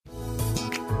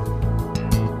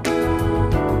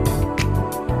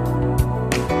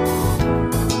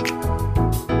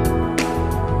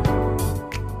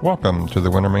Welcome to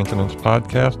the Winter Maintenance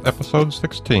Podcast, Episode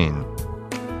 16,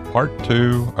 Part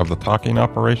 2 of the Talking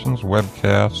Operations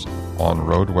Webcast on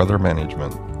Road Weather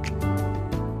Management.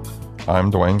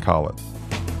 I'm Dwayne Collett.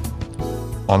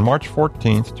 On March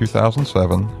 14,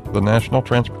 2007, the National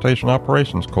Transportation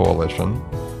Operations Coalition,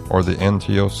 or the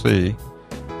NTOC,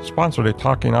 sponsored a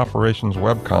Talking Operations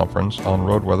web conference on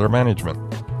road weather management.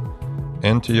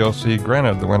 NTOC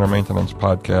granted the Winter Maintenance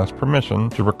Podcast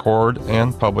permission to record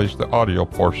and publish the audio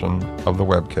portion of the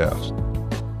webcast.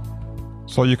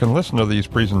 So you can listen to these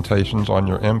presentations on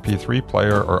your MP3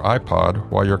 player or iPod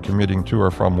while you're commuting to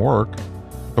or from work.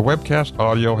 The webcast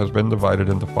audio has been divided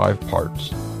into 5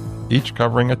 parts, each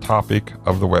covering a topic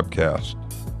of the webcast.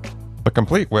 The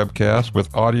complete webcast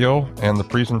with audio and the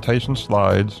presentation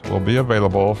slides will be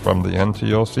available from the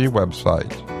NTOC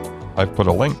website. I've put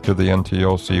a link to the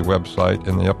NTOC website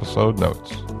in the episode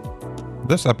notes.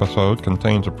 This episode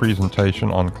contains a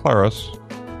presentation on Claris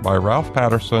by Ralph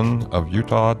Patterson of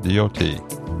Utah DOT.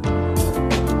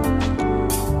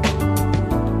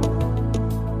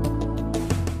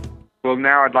 Well,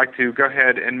 now I'd like to go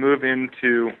ahead and move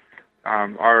into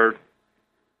our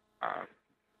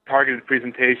targeted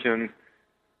presentation,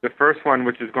 the first one,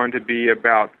 which is going to be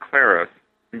about Claris.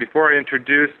 And before I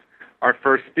introduce our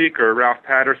first speaker, Ralph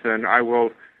Patterson, I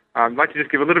will like to just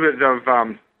give a little bit of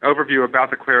overview about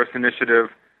the Claris initiative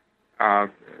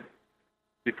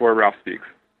before Ralph speaks.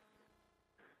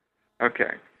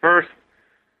 Okay, first,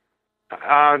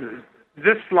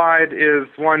 this slide is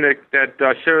one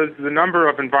that shows the number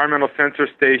of environmental sensor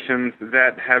stations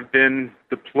that have been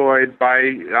deployed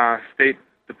by state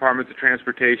departments of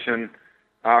transportation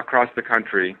across the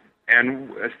country.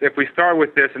 And if we start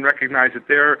with this and recognize that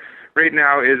there right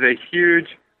now is a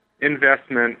huge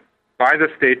investment by the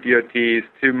state DOTs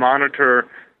to monitor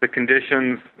the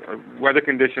conditions, weather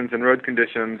conditions and road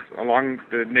conditions along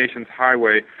the nation's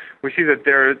highway, we see that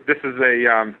this is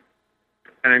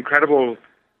an incredible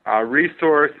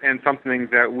resource and something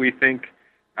that we think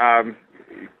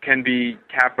can be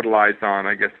capitalized on,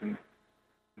 I guess,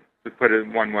 to put it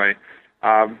one way.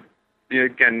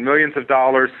 Again, millions of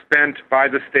dollars spent by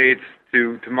the states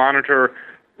to monitor.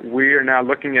 We are now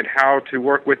looking at how to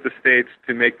work with the states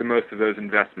to make the most of those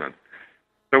investments.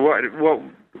 So what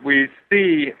we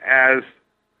see as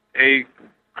a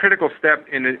critical step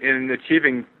in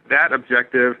achieving that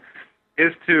objective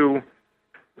is to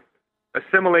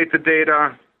assimilate the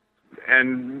data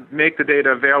and make the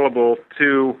data available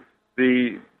to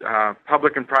the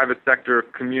public and private sector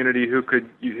community who could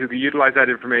utilize that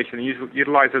information and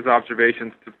utilize those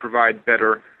observations to provide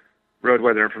better road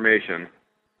weather information.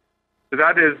 So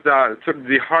that is sort of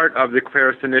the heart of the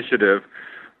Claris initiative,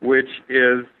 which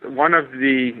is one of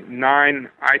the 9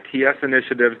 ITS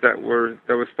initiatives that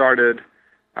was started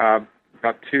a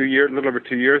little over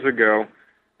 2 years ago.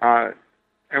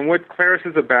 And what Claris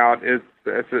is about is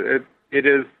it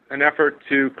is an effort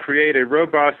to create a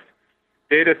robust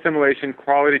data assimilation,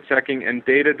 quality checking, and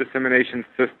data dissemination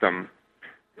system.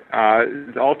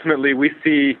 Ultimately, we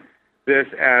see this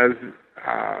as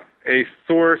a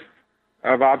source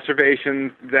of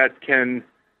observations that can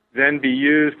then be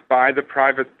used by the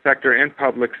private sector and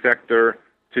public sector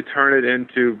to turn it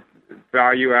into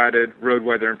value-added road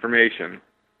weather information.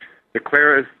 The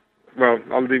Claris,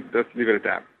 let's leave it at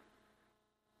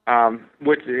that.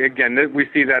 Which, again, we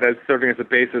see that as serving as a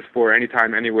basis for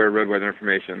anytime, anywhere road weather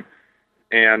information.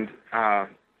 And so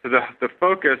the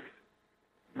focus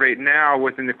right now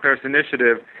within the Claris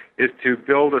initiative is to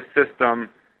build a system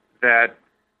that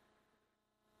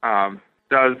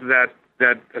does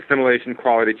that assimilation,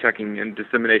 quality checking, and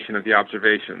dissemination of the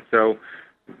observation. So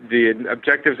the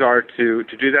objectives are to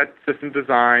do that system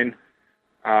design,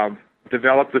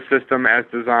 develop the system as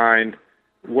designed,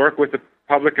 work with the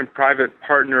public and private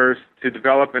partners to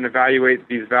develop and evaluate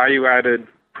these value-added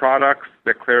products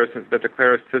that the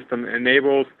Claris system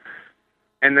enables,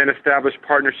 and then establish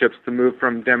partnerships to move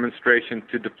from demonstration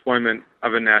to deployment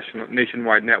of a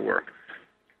nationwide network.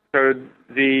 So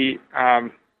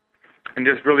and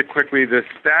just really quickly, the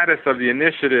status of the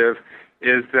initiative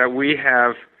is that we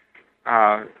have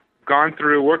gone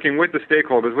through working with the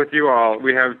stakeholders, with you all.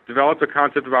 We have developed a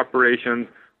concept of operations.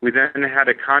 We then had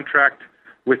a contract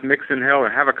with Mixon Hill,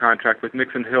 and have a contract with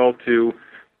Mixon Hill to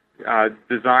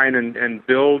design and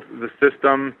build the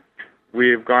system.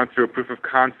 We've gone through a proof of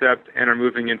concept and are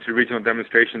moving into regional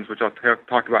demonstrations, which I'll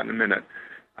talk about in a minute.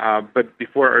 But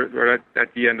before, or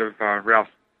at the end of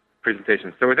Ralph's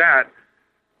presentation. So with that,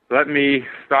 let me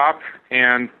stop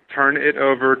and turn it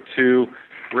over to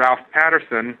Ralph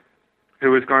Patterson,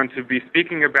 who is going to be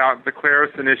speaking about the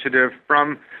CLARIS initiative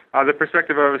from the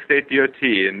perspective of a state DOT,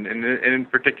 and in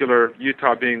particular,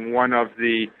 Utah being one of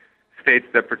the states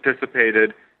that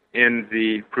participated in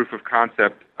the proof of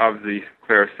concept of the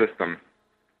CLARIS system.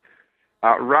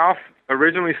 Ralph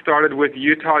originally started with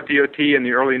Utah DOT in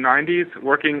the early 90s,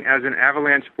 working as an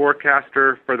avalanche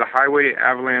forecaster for the Highway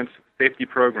Avalanche Safety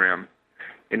Program.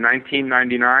 In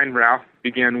 1999, Ralph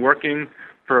began working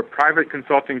for a private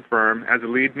consulting firm as a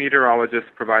lead meteorologist,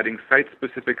 providing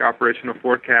site-specific operational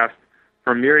forecasts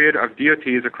for a myriad of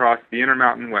DOTs across the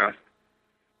Intermountain West.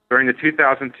 During the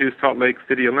 2002 Salt Lake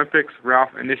City Olympics,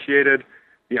 Ralph initiated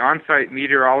the on-site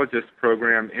meteorologist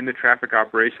program in the Traffic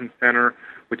Operations Center,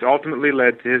 which ultimately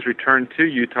led to his return to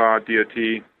Utah DOT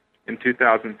in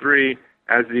 2003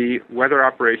 as the Weather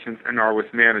Operations and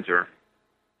RWIS Manager.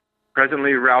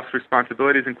 Presently, Ralph's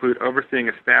responsibilities include overseeing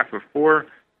a staff of 4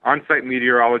 on-site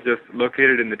meteorologists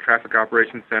located in the Traffic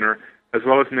Operations Center, as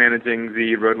well as managing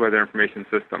the Road Weather Information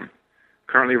System.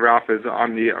 Currently, Ralph is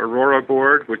on the Aurora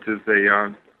Board, which is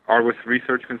a RWIS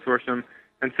research consortium,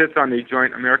 and sits on the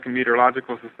Joint American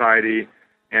Meteorological Society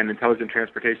and Intelligent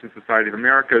Transportation Society of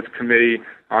America's Committee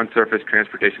on Surface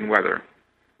Transportation Weather.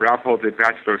 Ralph holds a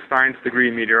Bachelor of Science degree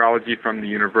in meteorology from the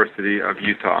University of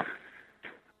Utah.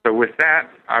 So with that,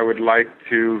 I would like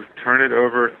to turn it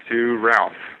over to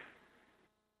Ralph.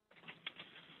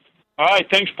 All right,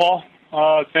 thanks, Paul.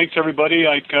 Thanks, everybody.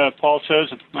 Like Paul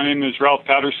says, my name is Ralph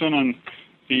Patterson. I'm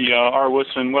the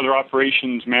RWIS and Weather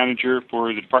Operations Manager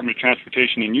for the Department of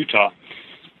Transportation in Utah.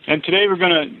 And today we're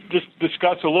going to just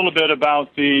discuss a little bit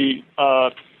about the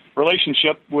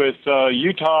relationship with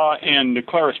Utah and the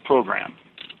CLARIS program.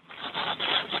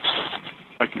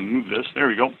 If I can move this. There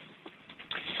we go.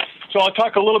 So I'll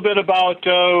talk a little bit about,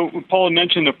 Paul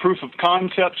mentioned the proof of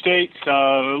concept states,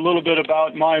 a little bit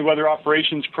about my weather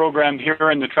operations program here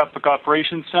in the Traffic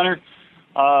Operations Center,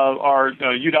 our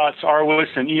UDOT's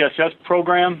RWIS and ESS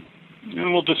program,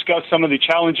 and we'll discuss some of the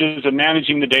challenges of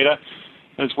managing the data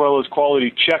as well as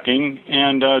quality checking,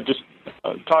 and just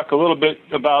talk a little bit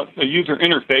about the user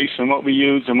interface and what we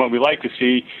use and what we like to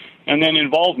see, and then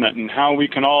involvement and how we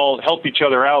can all help each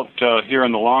other out here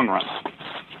in the long run,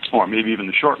 or maybe even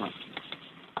the short run.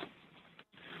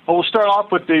 Well, we'll start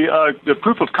off with the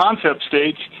proof of concept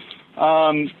states.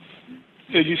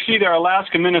 As you see there,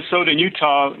 Alaska, Minnesota, and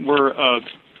Utah were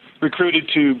recruited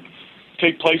to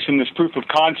take place in this proof of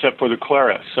concept for the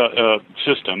CLARIS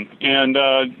system. And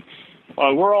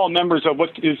we're all members of what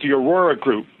is the Aurora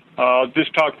Group.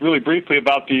 Just talk really briefly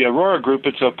about the Aurora Group.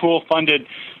 It's a pool-funded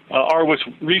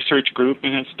RWIS research group,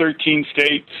 and it's 13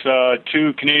 states,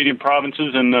 2 Canadian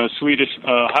provinces, and the Swedish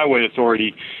Highway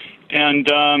Authority. And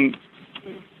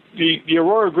the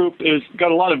Aurora Group has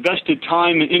got a lot of vested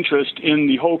time and interest in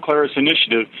the whole CLARIS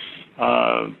initiative.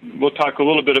 We'll talk a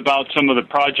little bit about some of the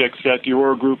projects that the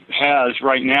Aurora Group has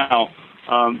right now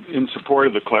in support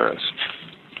of the CLARIS.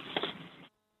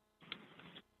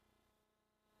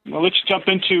 Well, let's jump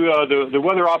into the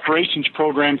Weather Operations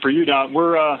Program for UDOT.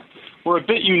 We're a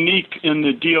bit unique in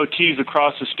the DOTs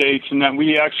across the states in that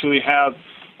we actually have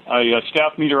a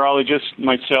staff meteorologist,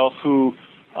 myself, who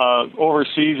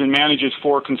oversees and manages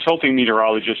 4 consulting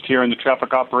meteorologists here in the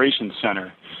Traffic Operations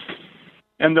Center.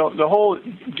 And the whole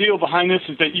deal behind this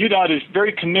is that UDOT is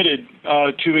very committed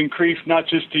to increase not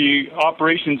just the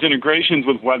operations integrations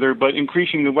with weather, but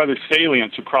increasing the weather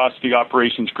salience across the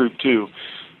operations group too.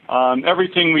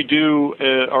 Everything we do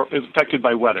is affected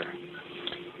by weather.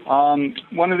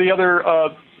 One of the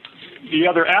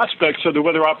other aspects of the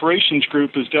Weather Operations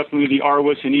Group is definitely the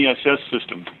RWIS and ESS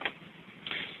system.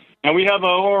 Now we have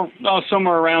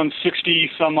somewhere around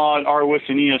 60 some odd RWIS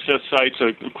and ESS sites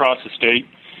across the state,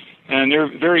 and they're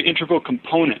a very integral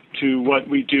component to what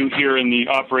we do here in the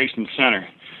Operations Center.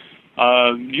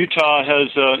 Utah has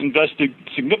invested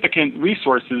significant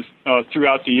resources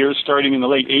throughout the years, starting in the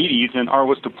late 80s in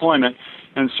RWIS deployment,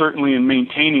 and certainly in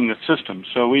maintaining the system.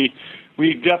 So we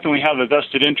definitely have a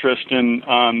vested interest in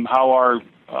how our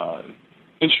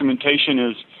instrumentation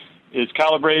is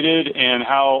calibrated and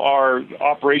how our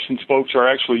operations folks are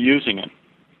actually using it.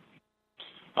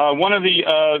 One of the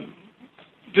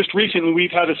just recently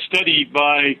we've had a study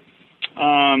by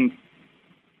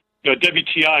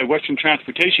WTI, Western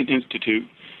Transportation Institute,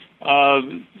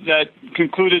 that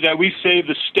concluded that we saved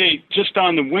the state, just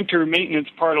on the winter maintenance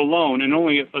part alone, and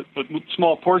only a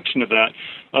small portion of that,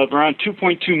 of around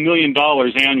 $2.2 million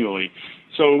annually.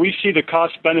 So we see the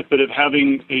cost benefit of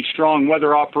having a strong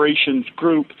weather operations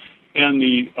group and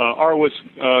the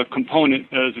RWIS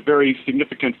component as a very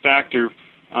significant factor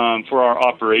for our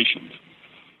operations.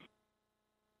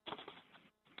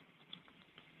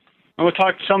 I want to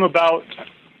talk some about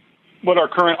what our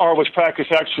current RWAS practice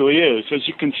actually is. As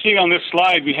you can see on this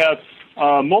slide, we have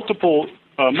multiple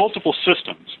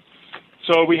systems.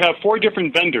 So we have 4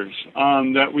 different vendors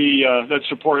that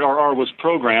support our RWAS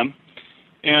program,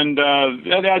 and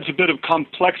that adds a bit of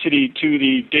complexity to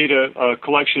the data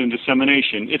collection and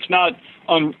dissemination. It's not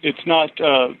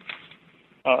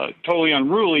totally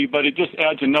unruly, but it just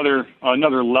adds another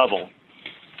level.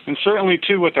 And certainly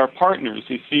too with our partners.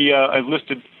 You see, I've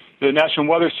listed the National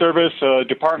Weather Service,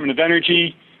 Department of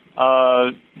Energy,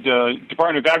 the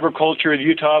Department of Agriculture, the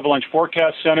Utah Avalanche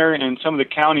Forecast Center, and some of the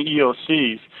county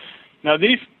EOCs. Now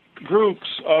these groups,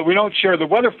 we don't share the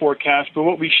weather forecast, but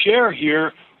what we share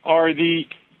here are the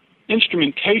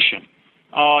instrumentation.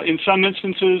 In some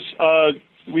instances,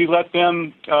 we let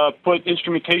them put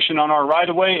instrumentation on our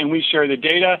right-of-way, and we share the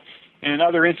data. And in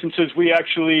other instances, we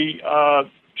actually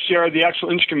share the actual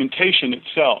instrumentation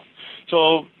itself.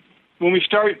 So when we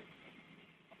start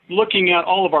looking at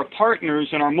all of our partners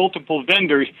and our multiple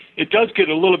vendors, it does get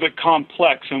a little bit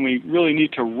complex, and we really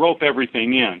need to rope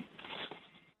everything in.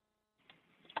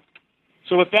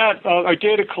 So with that, our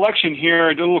data collection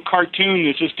here, the little cartoon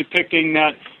is just depicting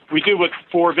that we do with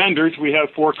 4 vendors. We have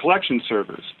 4 collection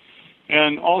servers.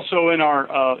 And also in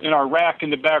our rack in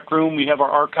the back room, we have our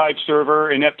archive server,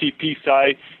 an FTP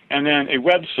site, and then a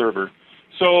web server.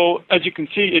 So as you can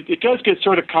see, it does get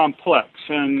sort of complex.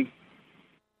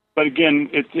 But again,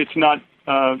 it's not,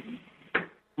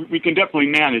 we can definitely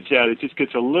manage that. It just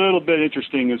gets a little bit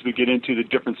interesting as we get into the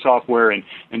different software and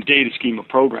data schema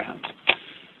programs.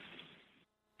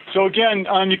 So again,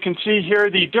 you can see here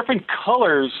the different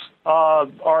colors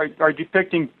are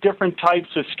depicting different types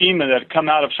of schema that come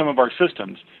out of some of our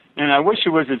systems. And I wish it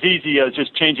was as easy as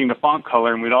just changing the font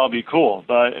color and we'd all be cool.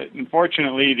 But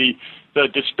unfortunately, the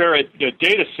disparate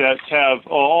data sets have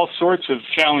all sorts of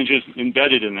challenges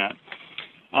embedded in that.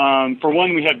 For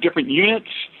one, we have different units,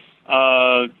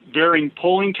 varying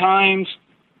polling times,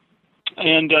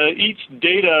 and each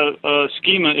data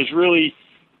schema is really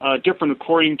different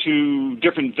according to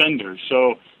different vendors.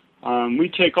 So we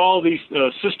take all these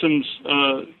systems,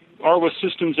 RWAS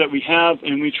systems that we have,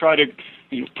 and we try to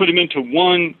put them into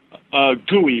one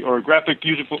GUI, or graphic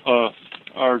user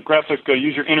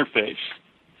interface.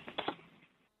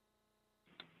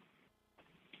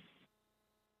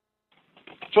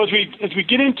 So as we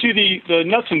get into the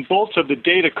nuts and bolts of the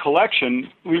data collection,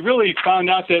 we really found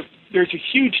out that there's a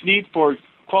huge need for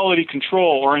quality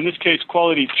control, or in this case,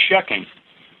 quality checking.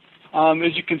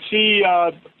 As you can see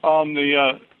on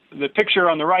the picture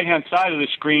on the right-hand side of the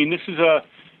screen, this is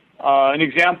an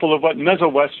example of what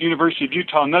MesoWest, University of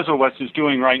Utah MesoWest, is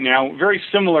doing right now, very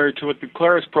similar to what the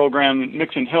Claris program and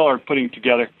Mix and Hill are putting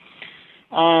together.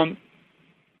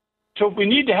 So we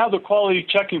need to have the quality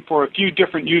checking for a few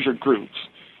different user groups.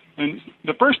 And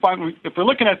the first part, if we're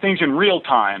looking at things in real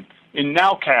time, in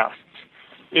nowcasts,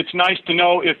 it's nice to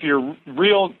know if your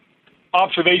real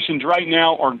observations right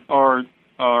now are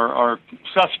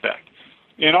suspect.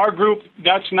 In our group,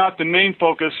 that's not the main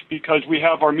focus, because we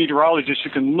have our meteorologists who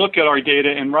can look at our data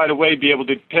and right away be able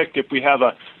to depict if we have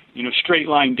a straight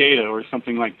line data or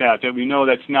something like that we know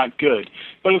that's not good.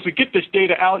 But if we get this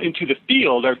data out into the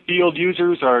field, our field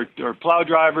users, our plow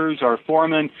drivers, our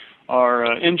foremen, our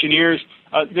engineers,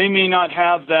 they may not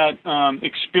have that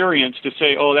experience to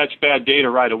say, oh, that's bad data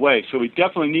right away. So we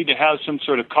definitely need to have some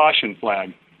sort of caution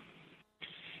flag.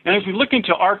 And as we look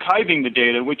into archiving the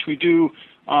data, which we do,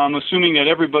 assuming that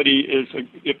everybody is,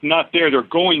 if not there, they're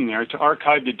going there to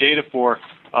archive the data for,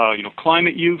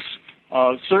 climate use,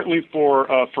 certainly for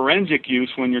forensic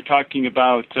use when you're talking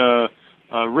about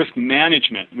risk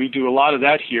management. We do a lot of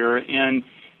that here, and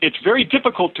it's very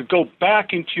difficult to go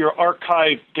back into your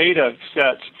archive data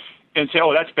sets and say,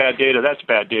 oh, that's bad data, that's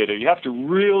bad data. You have to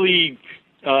really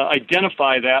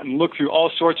identify that and look through all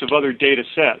sorts of other data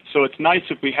sets. So it's nice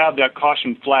if we have that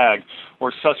caution flag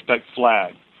or suspect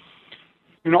flag.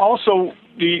 Also,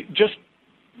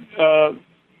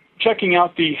 checking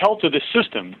out the health of the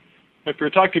system. If you're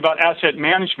talking about asset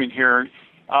management here,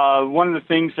 one of the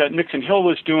things that Mix and Hill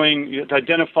was doing is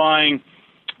identifying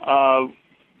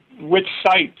which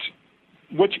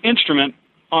instrument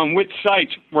on which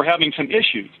sites were having some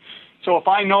issues. So if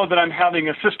I know that I'm having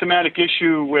a systematic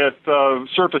issue with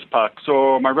surface pucks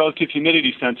or my relative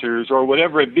humidity sensors or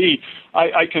whatever it be,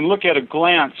 I can look at a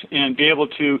glance and be able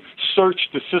to search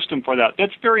the system for that.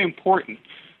 That's very important,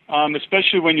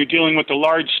 especially when you're dealing with a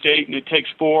large state and it takes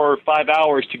 4 or 5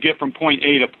 hours to get from point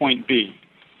A to point B.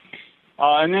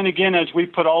 And then again, as we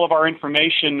put all of our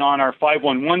information on our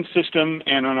 511 system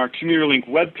and on our CommuterLink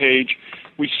webpage,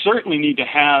 we certainly need to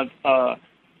have,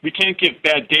 we can't give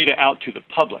bad data out to the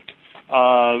public.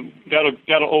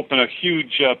 that'll open a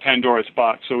huge Pandora's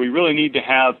box. So we really need to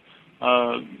have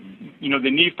the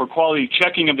need for quality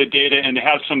checking of the data and to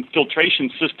have some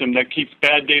filtration system that keeps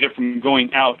bad data from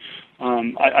going out.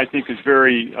 I think is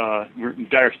very we're in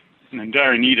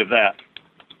dire need of that.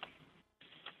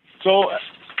 So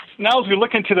now as we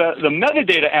look into the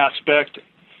metadata aspect,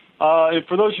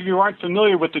 for those of you who aren't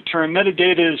familiar with the term,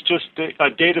 metadata is just a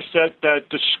data set that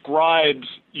describes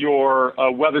your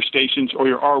weather stations or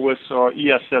your RWIS or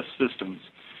ESS systems.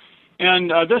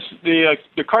 And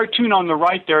the cartoon on the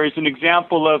right there is an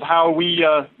example of how we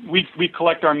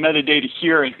collect our metadata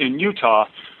here in Utah.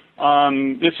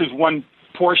 This is one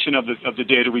portion of the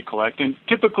data we collect, and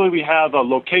typically we have a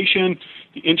location,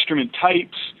 the instrument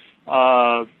types,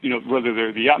 whether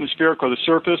they're the atmospheric or the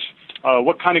surface,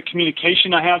 what kind of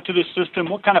communication I have to the system,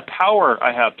 what kind of power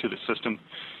I have to the system,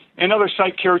 and other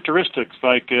site characteristics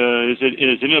like is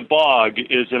it in a bog,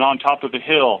 is it on top of a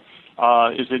hill,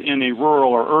 is it in a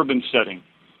rural or urban setting,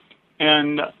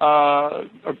 and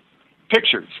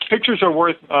pictures. Pictures are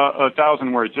worth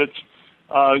 1,000 words.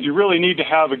 You really need to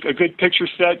have a good picture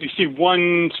set. You see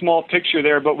one small picture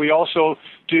there, but we also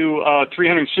do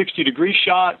 360-degree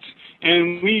shots,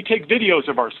 and we take videos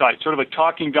of our site, sort of a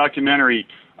talking documentary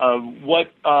of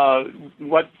what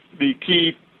the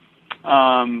key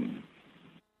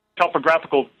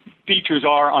topographical features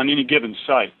are on any given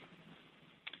site.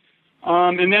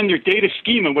 And then your data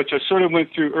schema, which I sort of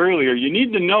went through earlier. You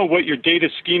need to know what your data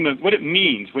schema, what it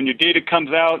means when your data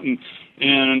comes out in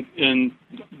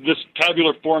this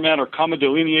tabular format or comma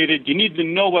delineated. You need to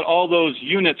know what all those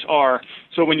units are.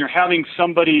 So when you're having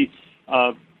somebody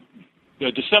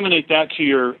disseminate that to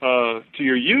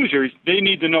your users, they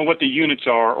need to know what the units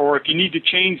are, or if you need to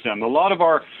change them. A lot of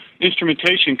our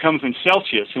instrumentation comes in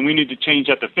Celsius, and we need to change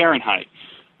that to Fahrenheit.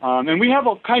 And we have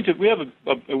a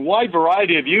wide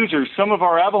variety of users. Some of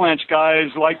our avalanche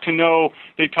guys like to know,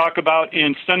 they talk about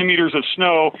in centimeters of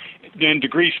snow in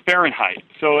degrees Fahrenheit.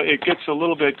 So it gets a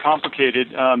little bit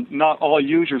complicated. Not all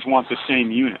users want the same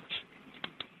units.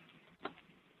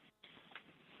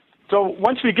 So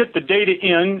once we get the data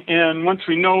in, and once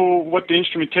we know what the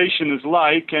instrumentation is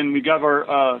like, and we got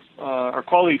our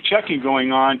quality checking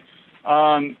going on,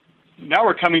 now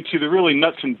we're coming to the really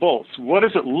nuts and bolts. What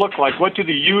does it look like? What do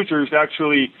the users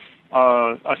actually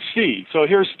see? So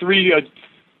here's three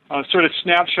sort of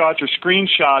snapshots or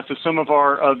screenshots of some of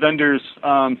our vendors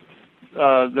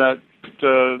that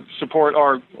support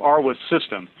our RWIS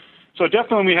system. So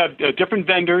definitely we have different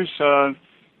vendors,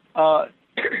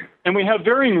 and we have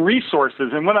varying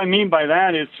resources. And what I mean by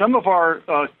that is some of our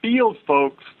field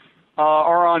folks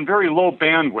are on very low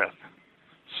bandwidth.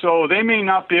 So they may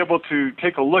not be able to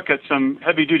take a look at some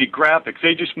heavy-duty graphics.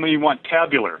 They just may want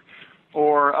tabular.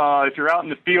 Or if you're out in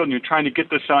the field and you're trying to get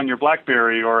this on your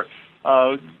BlackBerry, or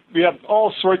we have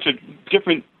all sorts of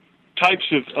different types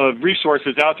of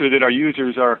resources out there that our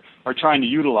users are trying to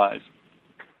utilize.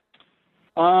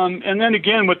 And then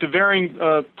again, with the varying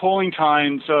polling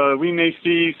times, we may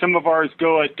see some of ours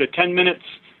go at 10 minutes,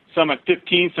 some at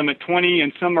 15, some at 20,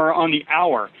 and some are on the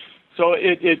hour. So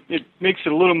it makes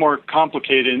it a little more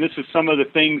complicated, and this is some of the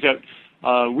things that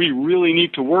we really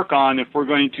need to work on if we're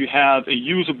going to have a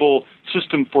usable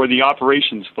system for the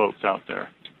operations folks out there.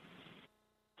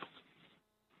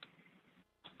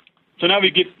 So now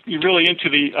we get really into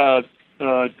the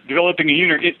developing a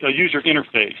user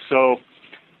interface. So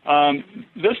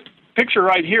this picture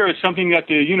right here is something that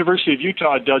the University of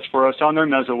Utah does for us on their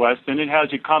MesoWest, and it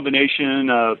has a combination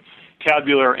of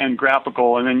tabular and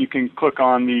graphical, and then you can click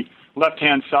on the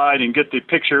left-hand side and get the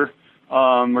picture.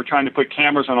 We're trying to put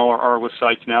cameras on all our RWIS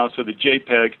sites now, so the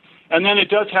JPEG. And then it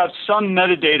does have some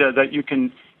metadata that you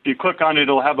can, if you click on it,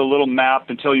 it'll have a little map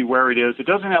and tell you where it is. It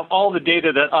doesn't have all the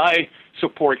data that I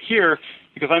support here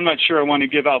because I'm not sure I want to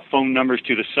give out phone numbers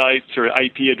to the sites or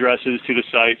IP addresses to the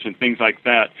sites and things like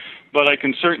that. But I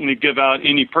can certainly give out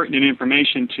any pertinent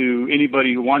information to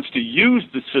anybody who wants to use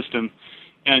the system,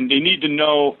 and they need to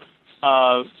know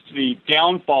the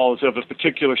downfalls of a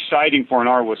particular siting for an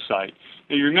RWIS site.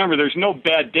 Now, you remember, there's no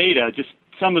bad data, just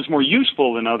some is more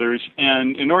useful than others,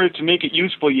 and in order to make it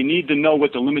useful, you need to know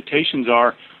what the limitations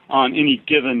are on any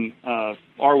given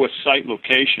RWIS site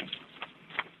location.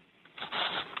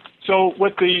 So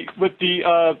with the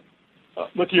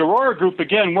Aurora group,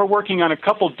 again, we're working on a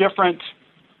couple different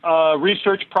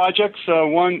research projects.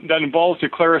 One that involves the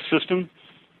Clara system.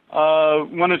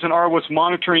 One is an RWIS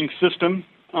monitoring system.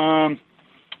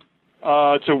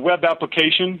 It's a web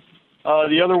application.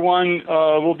 The other one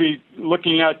will be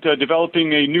looking at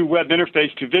developing a new web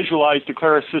interface to visualize the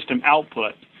Clara system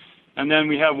output. And then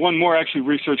we have one more actually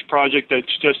research project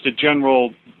that's just a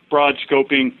general broad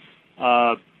scoping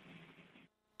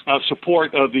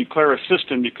support of the Clara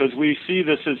system, because we see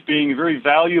this as being very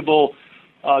valuable.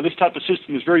 This type of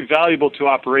system is very valuable to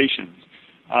operations.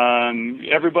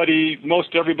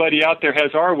 Most everybody out there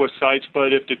has RWIS sites,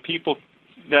 but if the people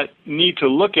that need to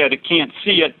look at it can't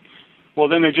see it, well,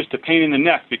 then they're just a pain in the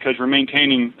neck, because we're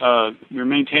maintaining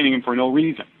them for no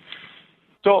reason.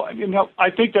 So, I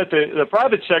think that the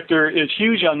private sector is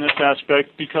huge on this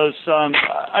aspect, because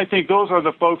I think those are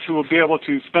the folks who will be able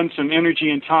to spend some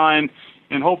energy and time,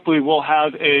 and hopefully we'll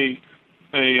have a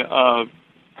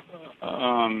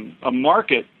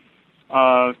market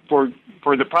for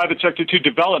the private sector to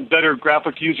develop better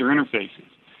graphic user interfaces.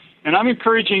 And I'm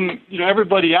encouraging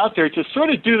everybody out there to sort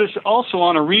of do this also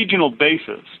on a regional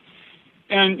basis.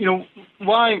 And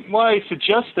why I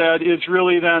suggest that is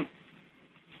really that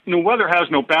weather has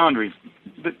no boundaries.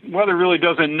 The weather really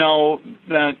doesn't know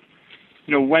that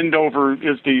Wendover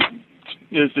is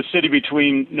the city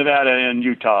between Nevada and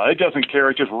Utah. It doesn't care.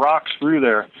 It just rocks through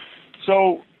there.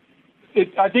 So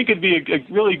I think it'd be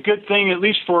a really good thing, at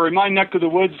least for my neck of the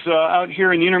woods out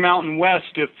here in the Intermountain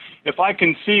West, if I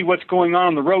can see what's going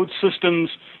on the road systems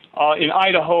in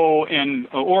Idaho and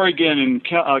Oregon and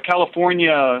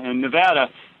California and Nevada,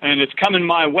 and it's coming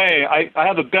my way, I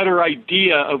have a better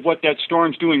idea of what that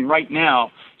storm's doing right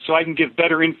now, so I can give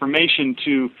better information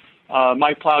to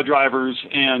my plow drivers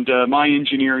and my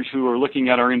engineers who are looking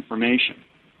at our information.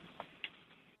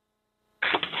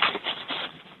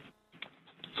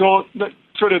 So that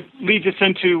sort of leads us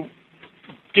into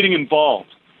getting involved.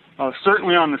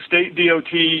 Certainly on the state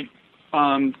DOT,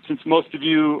 since most of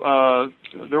you,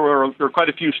 there were quite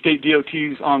a few state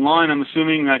DOTs online, I'm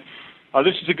assuming that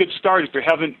this is a good start if you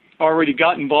haven't already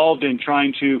got involved in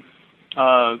trying to,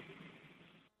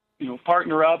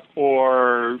 partner up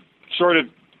or sort of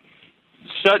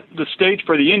set the stage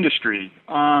for the industry.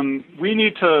 We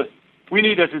need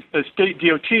as state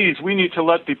DOTs, we need to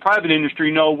let the private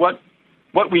industry know what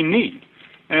we need.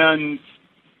 And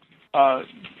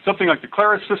something like the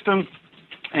Clara system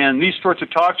and these sorts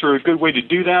of talks are a good way to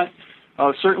do that.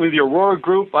 Certainly the Aurora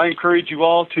Group, I encourage you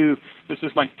all to, this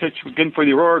is my pitch again for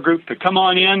the Aurora Group, to come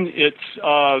on in. It's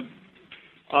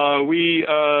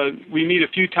we meet a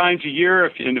few times a year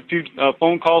and a few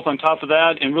phone calls on top of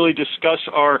that, and really discuss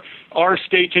our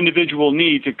state's individual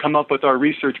needs and come up with our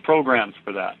research programs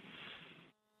for that.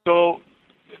 So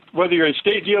whether you're a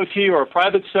state DOT or a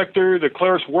private sector, the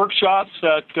Claris workshops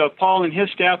that Paul and his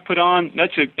staff put on,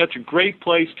 that's a great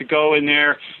place to go in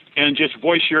there and just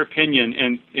voice your opinion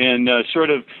and sort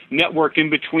of network in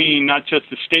between, not just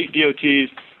the state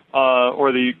DOTs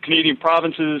or the Canadian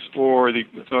provinces or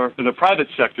the private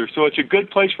sector. So it's a good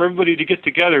place for everybody to get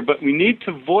together, but we need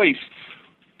to voice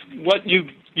what you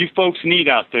folks need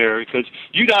out there, because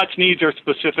UDOT's needs are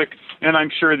specific, and I'm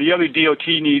sure the other DOT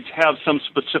needs have some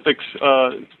specifics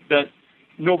that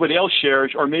nobody else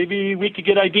shares, or maybe we could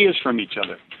get ideas from each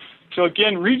other. So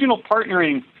again, regional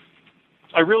partnering,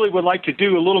 I really would like to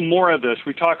do a little more of this.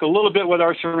 We talk a little bit with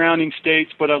our surrounding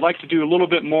states, but I'd like to do a little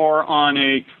bit more on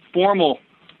a formal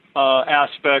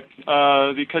aspect,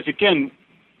 because again,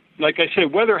 like I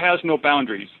said, weather has no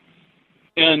boundaries,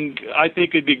 and I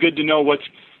think it'd be good to know what's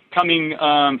coming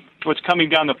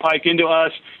down the pike into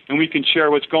us, and we can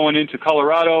share what's going into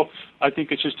Colorado. I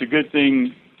think it's just a good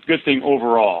thing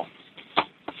overall.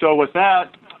 So with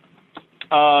that,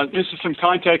 this is some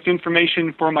contact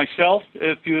information for myself.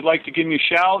 If you would like to give me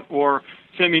a shout or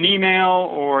send me an email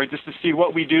or just to see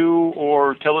what we do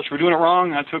or tell us we're doing it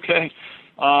wrong, that's okay.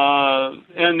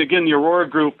 And again, the Aurora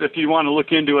Group, if you want to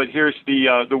look into it, here's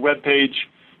the web page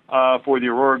for the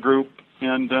Aurora Group.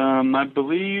 And I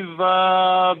believe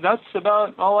that's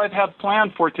about all I'd have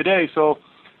planned for today. So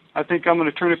I think I'm going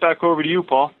to turn it back over to you,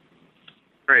 Paul.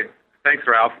 Great. Thanks,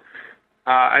 Ralph.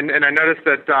 And I noticed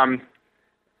that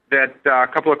a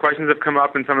couple of questions have come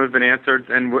up and some have been answered,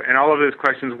 and all of those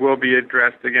questions will be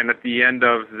addressed again at the end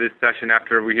of this session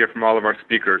after we hear from all of our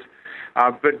speakers.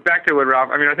 But back to what Ralph,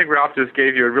 I think Ralph just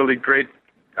gave you a really great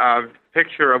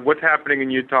picture of what's happening in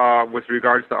Utah with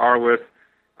regards to RWIS.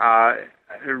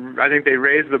 I think they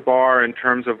raised the bar in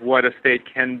terms of what a state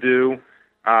can do,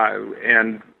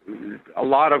 and a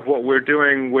lot of what we're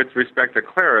doing with respect to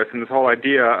Claris and this whole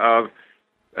idea of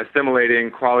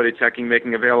assimilating, quality checking,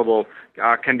 making available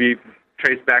can be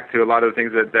traced back to a lot of the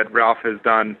things that Ralph has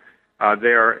done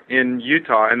there in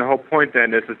Utah. And the whole point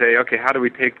then is to say, okay, how do we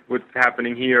take what's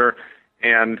happening here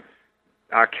and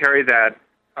carry that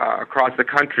across the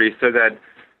country so that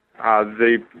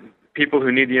the people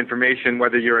who need the information,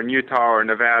 whether you're in Utah or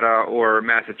Nevada or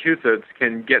Massachusetts,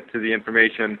 can get to the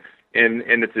information in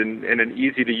an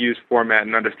easy-to-use format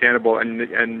and understandable,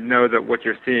 and know that what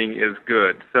you're seeing is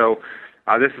good. So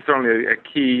this is certainly a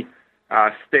key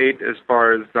state as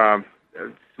far as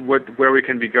where we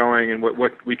can be going and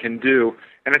what we can do.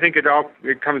 And I think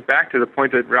it comes back to the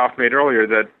point that Ralph made earlier,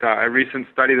 that a recent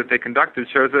study that they conducted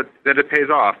shows that it pays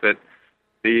off, that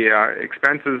the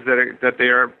expenses that they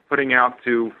are putting out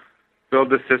to build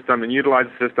the system and utilize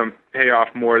the system pay off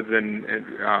more than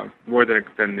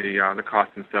the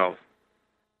costs themselves.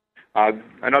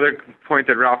 Another point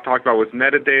that Ralph talked about was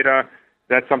metadata.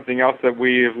 That's something else that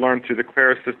we've learned through the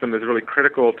Claris system is really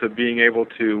critical to being able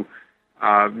to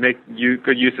make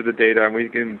good use of the data, and we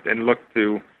can look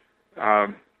to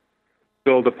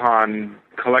build upon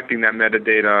collecting that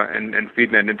metadata and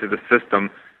feeding it into the system.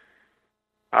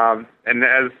 And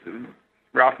as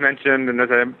Ralph mentioned, and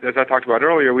as I talked about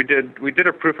earlier, we did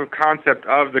a proof of concept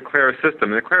of the Claris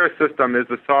system. And the Claris system is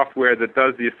the software that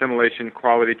does the assimilation,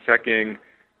 quality checking,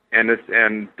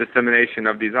 and dissemination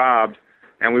of these OBS.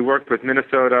 And we worked with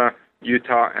Minnesota,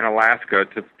 Utah, and Alaska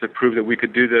to prove that we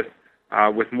could do this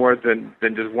with more than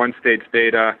just one state's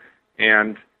data.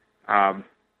 And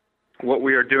what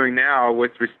we are doing now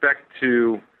with respect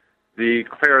to the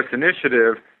Claris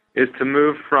initiative is to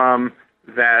move from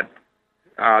that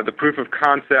the proof of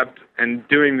concept and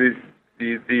doing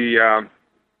the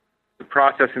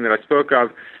processing that I spoke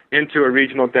of into a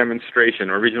regional demonstration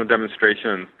or regional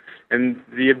demonstrations. And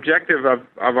the objective of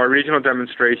our regional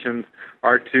demonstrations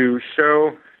are to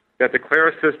show that the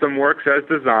Claris system works as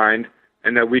designed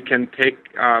and that we can take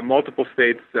multiple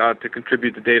states to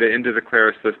contribute the data into the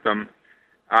Claris system,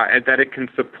 and that it can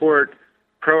support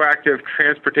proactive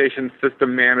transportation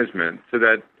system management so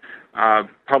that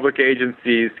public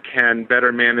agencies can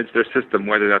better manage their system,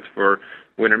 whether that's for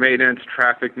winter maintenance,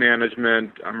 traffic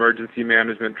management, emergency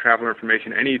management, travel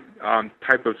information, any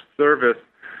type of service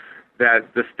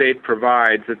that the state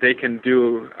provides, that they can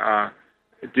do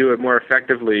it more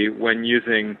effectively when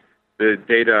using the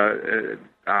data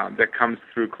that comes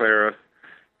through Claris.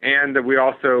 And that we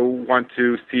also want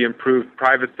to see improved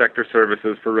private sector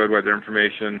services for road weather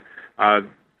information,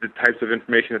 the types of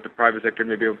information that the private sector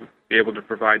may be able to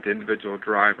provide to individual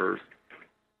drivers.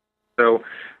 So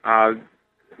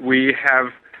we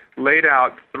have laid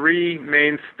out three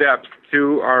main steps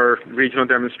to our regional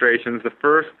demonstrations. The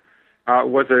first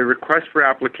was a request for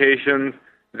applications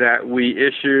that we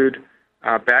issued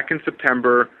back in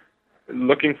September,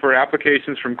 looking for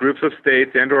applications from groups of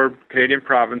states and or Canadian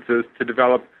provinces to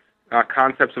develop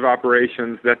concepts of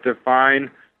operations that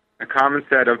define a common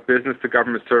set of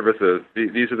business-to-government services.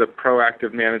 These are the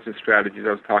proactive management strategies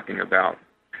I was talking about.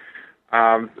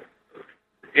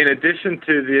 In addition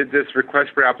to this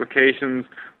request for applications,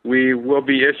 we will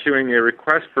be issuing a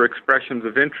request for expressions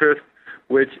of interest,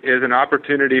 which is an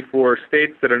opportunity for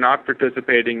states that are not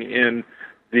participating in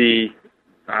the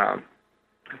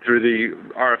through the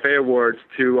RFA awards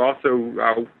to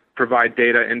also provide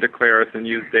data into Claris and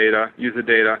use the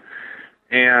data.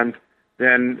 And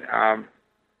then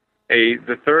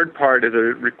the third part is a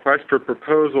request for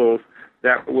proposals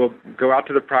that will go out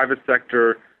to the private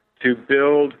sector to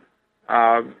build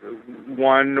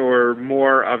one or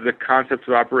more of the concepts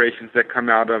of operations that come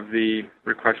out of the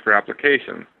request for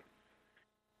applications.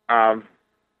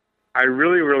 I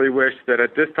really, really wish that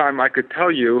at this time I could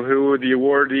tell you who the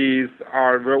awardees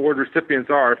are, the award recipients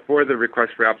are for the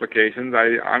request for applications.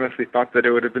 I honestly thought that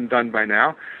it would have been done by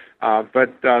now,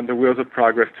 but the wheels of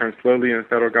progress turn slowly in the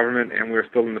federal government, and we're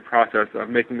still in the process of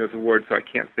making those awards, so I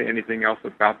can't say anything else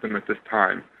about them at this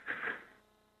time.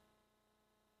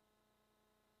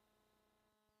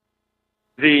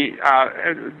 If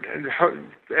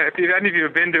any of you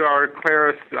have been to our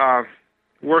Claris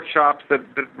workshops that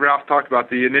Ralph talked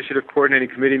about, the initiative coordinating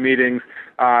committee meetings,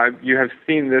 you have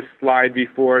seen this slide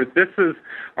before. This is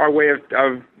our way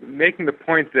of making the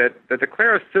point that the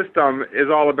Claris system is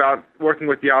all about working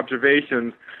with the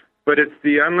observations, but it's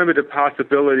the unlimited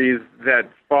possibilities that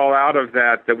fall out of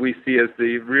that we see as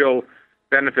the real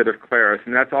benefit of Claris,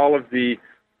 and that's all of the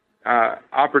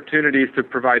opportunities to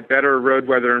provide better road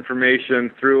weather information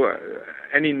through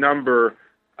any number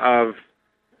of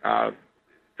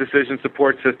decision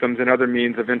support systems and other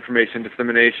means of information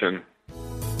dissemination.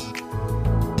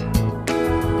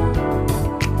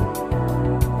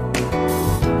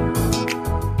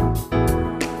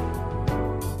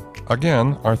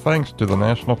 Again, our thanks to the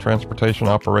National Transportation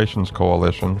Operations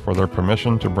Coalition for their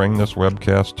permission to bring this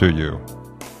webcast to you.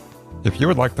 If you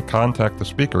would like to contact the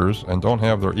speakers and don't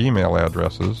have their email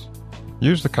addresses,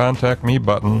 use the Contact Me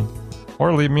button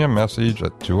or leave me a message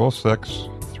at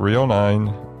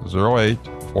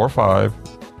 206-309-0845,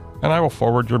 and I will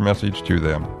forward your message to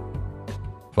them.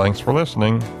 Thanks for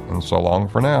listening, and so long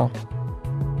for now.